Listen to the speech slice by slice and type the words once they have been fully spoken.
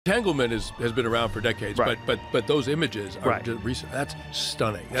Entanglement has been around for decades, Right. but those images are Right. just recent. That's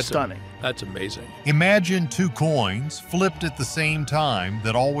stunning. That's Stunning. That's amazing. Imagine two coins flipped at the same time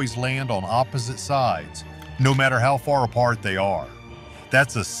that always land on opposite sides, no matter how far apart they are.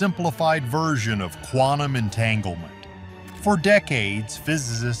 That's a simplified version of quantum entanglement. For decades,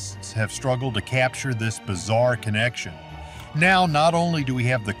 physicists have struggled to capture this bizarre connection. Now, not only do we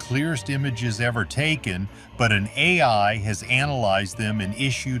have the clearest images ever taken, but an AI has analyzed them and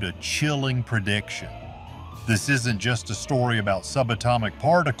issued a chilling prediction. This isn't just a story about subatomic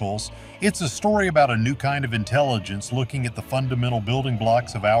particles, it's a story about a new kind of intelligence looking at the fundamental building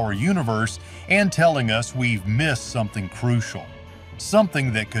blocks of our universe and telling us we've missed something crucial,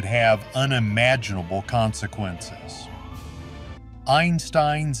 something that could have unimaginable consequences.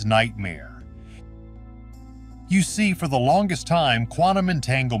 Einstein's nightmare. You see, for the longest time, quantum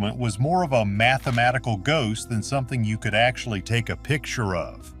entanglement was more of a mathematical ghost than something you could actually take a picture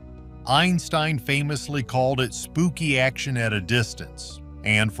of. Einstein famously called it spooky action at a distance,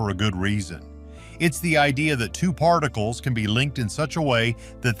 and for a good reason. It's the idea that two particles can be linked in such a way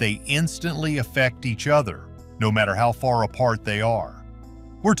that they instantly affect each other, no matter how far apart they are.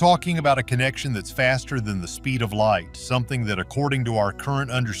 We're talking about a connection that's faster than the speed of light, something that, according to our current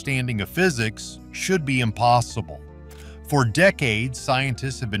understanding of physics, should be impossible. For decades,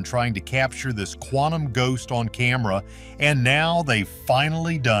 scientists have been trying to capture this quantum ghost on camera, and now they've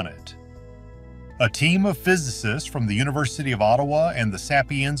finally done it. A team of physicists from the University of Ottawa and the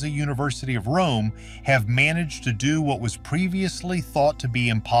Sapienza University of Rome have managed to do what was previously thought to be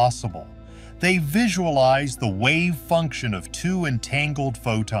impossible. They visualized the wave function of two entangled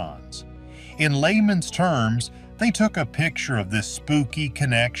photons. In layman's terms, they took a picture of this spooky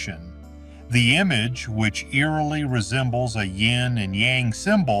connection. The image, which eerily resembles a yin and yang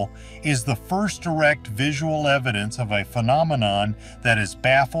symbol, is the first direct visual evidence of a phenomenon that has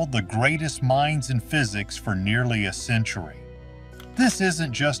baffled the greatest minds in physics for nearly a century. This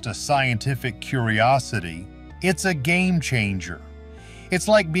isn't just a scientific curiosity, it's a game changer. It's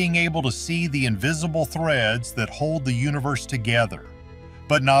like being able to see the invisible threads that hold the universe together.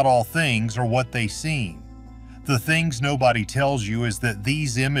 But not all things are what they seem. The things nobody tells you is that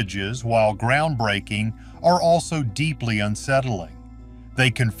these images, while groundbreaking, are also deeply unsettling.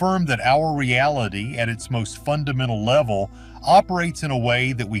 They confirm that our reality, at its most fundamental level, operates in a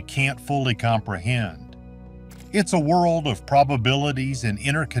way that we can't fully comprehend. It's a world of probabilities and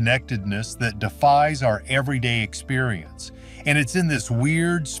interconnectedness that defies our everyday experience. And it's in this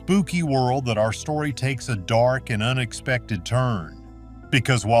weird, spooky world that our story takes a dark and unexpected turn.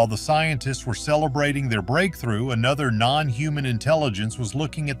 Because while the scientists were celebrating their breakthrough, another non-human intelligence was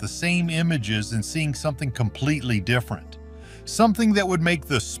looking at the same images and seeing something completely different. Something that would make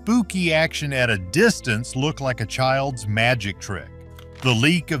the spooky action at a distance look like a child's magic trick. The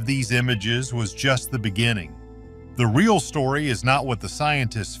leak of these images was just the beginning. The real story is not what the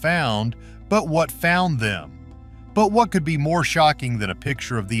scientists found, but what found them. But what could be more shocking than a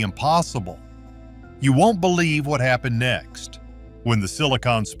picture of the impossible? You won't believe what happened next. When the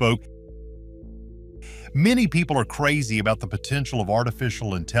silicon spoke, many people are crazy about the potential of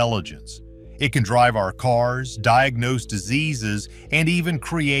artificial intelligence. It can drive our cars, diagnose diseases, and even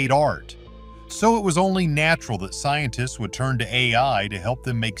create art. So it was only natural that scientists would turn to AI to help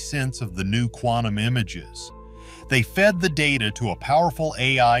them make sense of the new quantum images. They fed the data to a powerful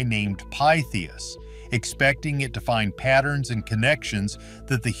AI named Pythias, expecting it to find patterns and connections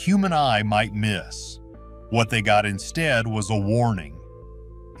that the human eye might miss. What they got instead was a warning,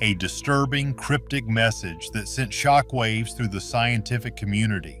 a disturbing, cryptic message that sent shockwaves through the scientific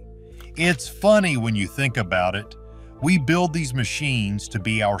community. It's funny when you think about it. We build these machines to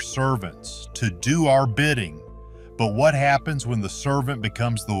be our servants, to do our bidding. But what happens when the servant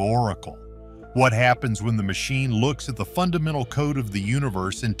becomes the oracle? What happens when the machine looks at the fundamental code of the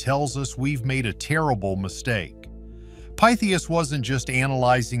universe and tells us we've made a terrible mistake? Pythias wasn't just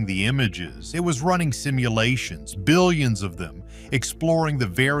analyzing the images, it was running simulations, billions of them, exploring the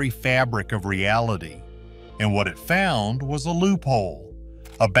very fabric of reality. And what it found was a loophole,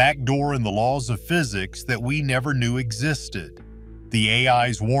 a backdoor in the laws of physics that we never knew existed. The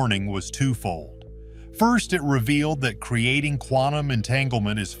AI's warning was twofold. First, it revealed that creating quantum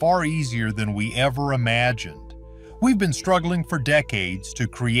entanglement is far easier than we ever imagined. We've been struggling for decades to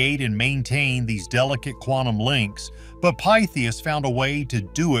create and maintain these delicate quantum links, but Pythias found a way to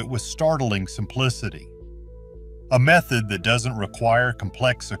do it with startling simplicity. A method that doesn't require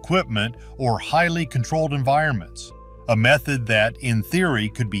complex equipment or highly controlled environments. A method that, in theory,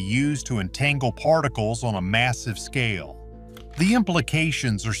 could be used to entangle particles on a massive scale. The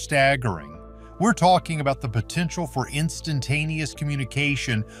implications are staggering. We're talking about the potential for instantaneous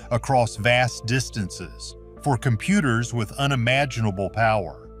communication across vast distances, for computers with unimaginable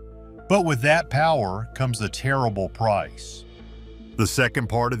power. But with that power comes a terrible price. The second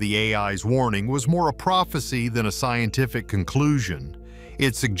part of the AI's warning was more a prophecy than a scientific conclusion.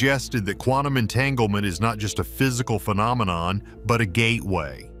 It suggested that quantum entanglement is not just a physical phenomenon, but a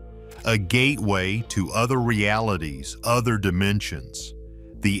gateway to other realities, other dimensions.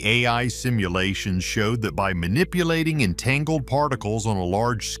 The AI simulations showed that by manipulating entangled particles on a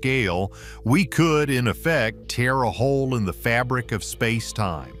large scale, we could, in effect, tear a hole in the fabric of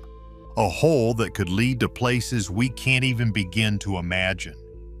space-time. A hole that could lead to places we can't even begin to imagine.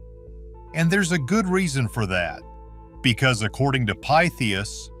 And there's a good reason for that, because according to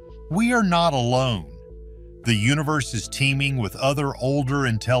Pythias, we are not alone. The universe is teeming with other older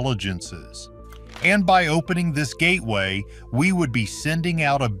intelligences. And by opening this gateway, we would be sending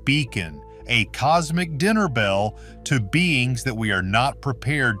out a beacon, a cosmic dinner bell, to beings that we are not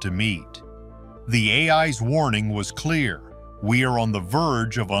prepared to meet. The AI's warning was clear. We are on the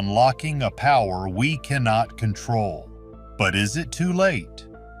verge of unlocking a power we cannot control. But is it too late?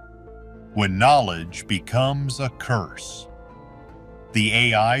 When knowledge becomes a curse.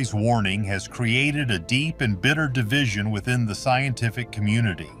 The AI's warning has created a deep and bitter division within the scientific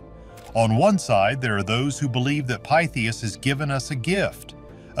community. On one side, there are those who believe that Pythias has given us a gift,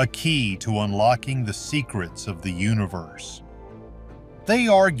 a key to unlocking the secrets of the universe. They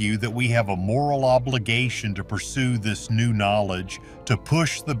argue that we have a moral obligation to pursue this new knowledge, to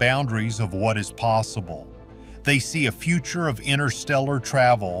push the boundaries of what is possible. They see a future of interstellar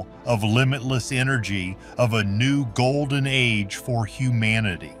travel, of limitless energy, of a new golden age for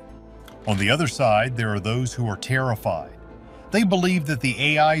humanity. On the other side, there are those who are terrified. They believe that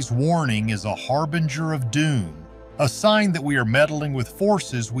the AI's warning is a harbinger of doom, a sign that we are meddling with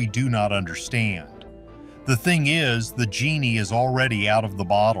forces we do not understand. The thing is, the genie is already out of the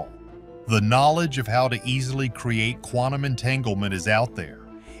bottle. The knowledge of how to easily create quantum entanglement is out there.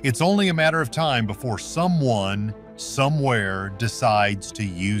 It's only a matter of time before someone, somewhere, decides to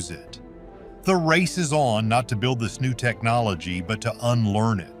use it. The race is on not to build this new technology, but to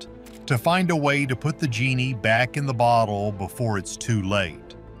unlearn it, to find a way to put the genie back in the bottle before it's too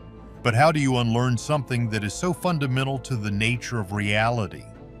late. But how do you unlearn something that is so fundamental to the nature of reality?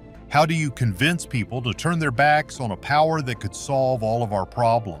 How do you convince people to turn their backs on a power that could solve all of our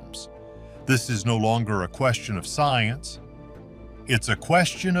problems? This is no longer a question of science. It's a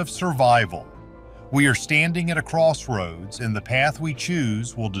question of survival. We are standing at a crossroads, and the path we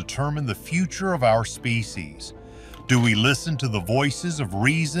choose will determine the future of our species. Do we listen to the voices of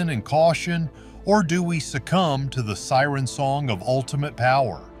reason and caution, or do we succumb to the siren song of ultimate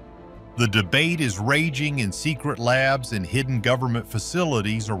power? The debate is raging in secret labs and hidden government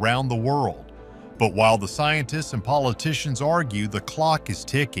facilities around the world. But while the scientists and politicians argue, the clock is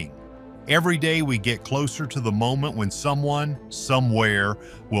ticking. Every day we get closer to the moment when someone, somewhere,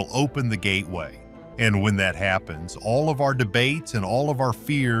 will open the gateway. And when that happens, all of our debates and all of our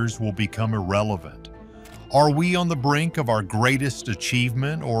fears will become irrelevant. Are we on the brink of our greatest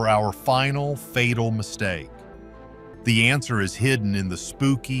achievement or our final, fatal mistake? The answer is hidden in the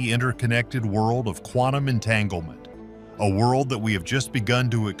spooky, interconnected world of quantum entanglement, a world that we have just begun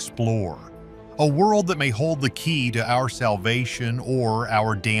to explore, a world that may hold the key to our salvation or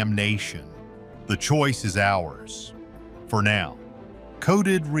our damnation. The choice is ours. For now,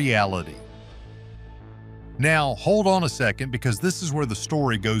 coded reality. Now, hold on a second, because this is where the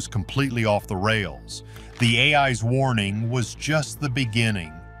story goes completely off the rails. The AI's warning was just the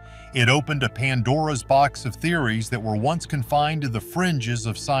beginning. It opened a Pandora's box of theories that were once confined to the fringes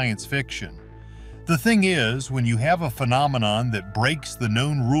of science fiction. The thing is, when you have a phenomenon that breaks the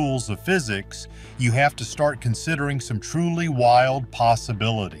known rules of physics, you have to start considering some truly wild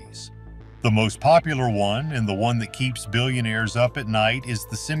possibilities. The most popular one, and the one that keeps billionaires up at night, is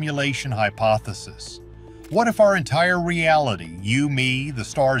the simulation hypothesis. What if our entire reality, you, me, the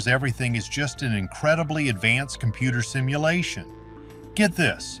stars, everything, is just an incredibly advanced computer simulation? Get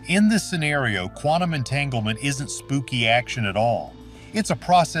this, in this scenario, quantum entanglement isn't spooky action at all. It's a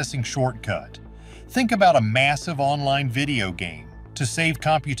processing shortcut. Think about a massive online video game. To save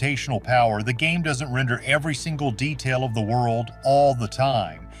computational power, the game doesn't render every single detail of the world all the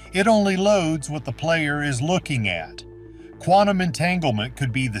time. It only loads what the player is looking at. Quantum entanglement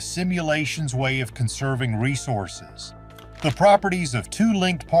could be the simulation's way of conserving resources. The properties of two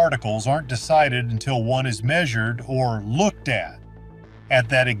linked particles aren't decided until one is measured or looked at. At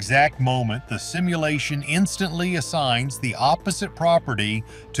that exact moment, the simulation instantly assigns the opposite property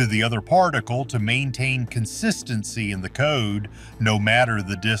to the other particle to maintain consistency in the code, no matter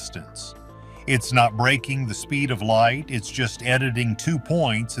the distance. It's not breaking the speed of light, it's just editing 2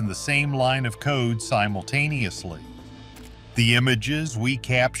 points in the same line of code simultaneously. The images we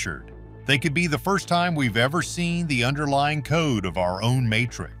captured, they could be the first time we've ever seen the underlying code of our own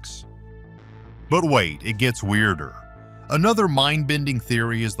matrix. But wait, it gets weirder. Another mind-bending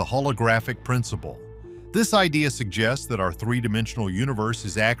theory is the holographic principle. This idea suggests that our three-dimensional universe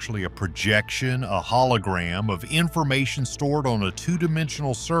is actually a projection, a hologram of information stored on a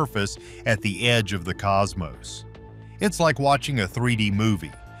two-dimensional surface at the edge of the cosmos. It's like watching a 3D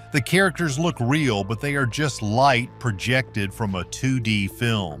movie. The characters look real, but they are just light projected from a 2D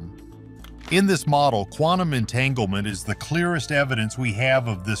film. In this model, quantum entanglement is the clearest evidence we have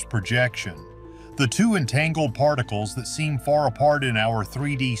of this projection. The two entangled particles that seem far apart in our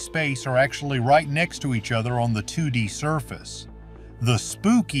 3D space are actually right next to each other on the 2D surface. The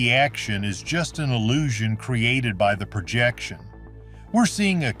spooky action is just an illusion created by the projection. We're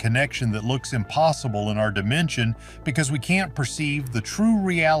seeing a connection that looks impossible in our dimension because we can't perceive the true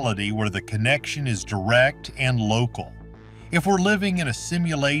reality where the connection is direct and local. If we're living in a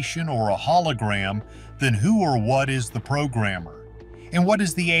simulation or a hologram, then who or what is the programmer? And what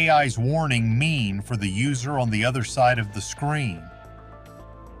does the AI's warning mean for the user on the other side of the screen?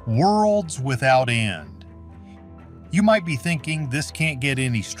 Worlds without end. You might be thinking this can't get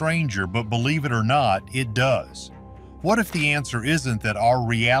any stranger, but believe it or not, it does. What if the answer isn't that our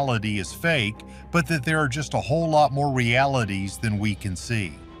reality is fake, but that there are just a whole lot more realities than we can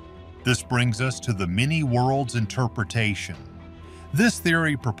see? This brings us to the many worlds interpretation. This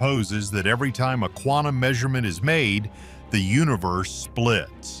theory proposes that every time a quantum measurement is made, the universe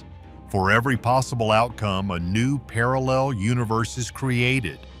splits. For every possible outcome, a new parallel universe is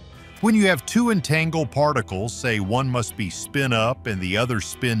created. When you have two entangled particles, say one must be spin up and the other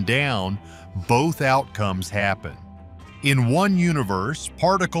spin down, both outcomes happen. In one universe,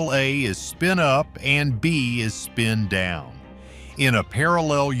 particle A is spin up and B is spin down. In a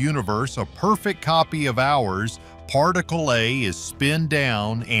parallel universe, a perfect copy of ours, particle A is spin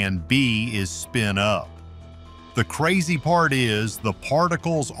down and B is spin up. The crazy part is the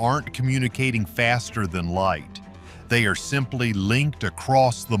particles aren't communicating faster than light. They are simply linked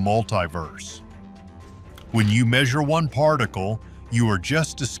across the multiverse. When you measure one particle, you are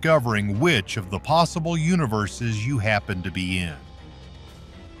just discovering which of the possible universes you happen to be in.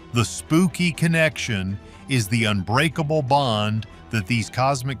 The spooky connection is the unbreakable bond that these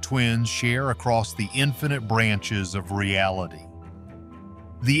cosmic twins share across the infinite branches of reality.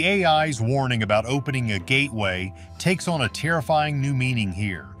 The AI's warning about opening a gateway takes on a terrifying new meaning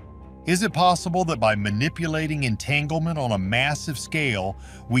here. Is it possible that by manipulating entanglement on a massive scale,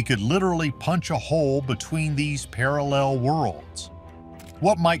 we could literally punch a hole between these parallel worlds?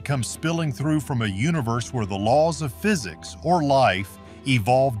 What might come spilling through from a universe where the laws of physics or life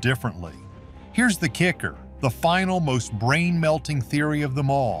evolve differently? Here's the kicker, the final, most brain-melting theory of them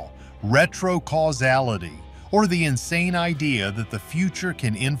all, retrocausality, or the insane idea that the future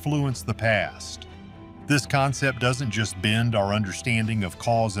can influence the past. This concept doesn't just bend our understanding of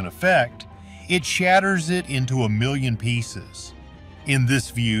cause and effect, it shatters it into a million pieces. In this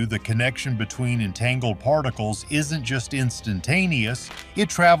view, the connection between entangled particles isn't just instantaneous, it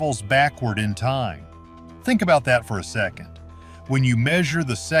travels backward in time. Think about that for a second. When you measure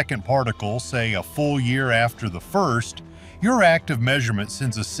the second particle, say a full year after the first, your act of measurement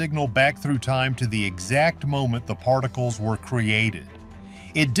sends a signal back through time to the exact moment the particles were created.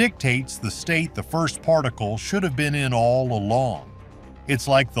 It dictates the state the first particle should have been in all along. It's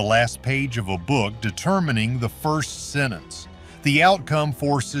like the last page of a book determining the first sentence. The outcome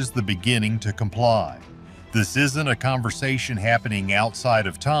forces the beginning to comply. This isn't a conversation happening outside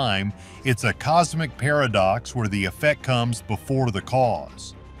of time, it's a cosmic paradox where the effect comes before the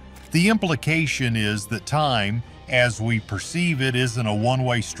cause. The implication is that time, as we perceive it, isn't a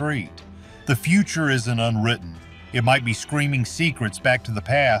one-way street. The future isn't unwritten. It might be screaming secrets back to the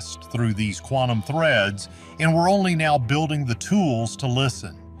past through these quantum threads, and we're only now building the tools to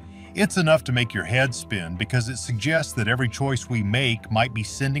listen. It's enough to make your head spin because it suggests that every choice we make might be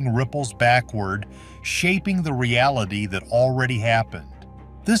sending ripples backward, shaping the reality that already happened.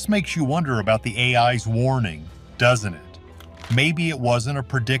 This makes you wonder about the AI's warning, doesn't it? Maybe it wasn't a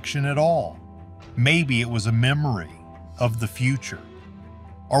prediction at all. Maybe it was a memory of the future.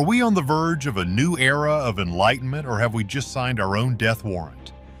 Are we on the verge of a new era of enlightenment, or have we just signed our own death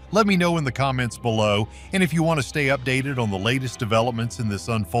warrant? Let me know in the comments below, and if you want to stay updated on the latest developments in this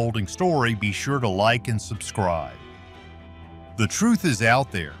unfolding story, be sure to like and subscribe. The truth is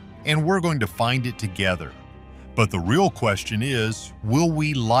out there, and we're going to find it together. But the real question is, will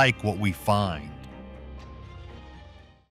we like what we find?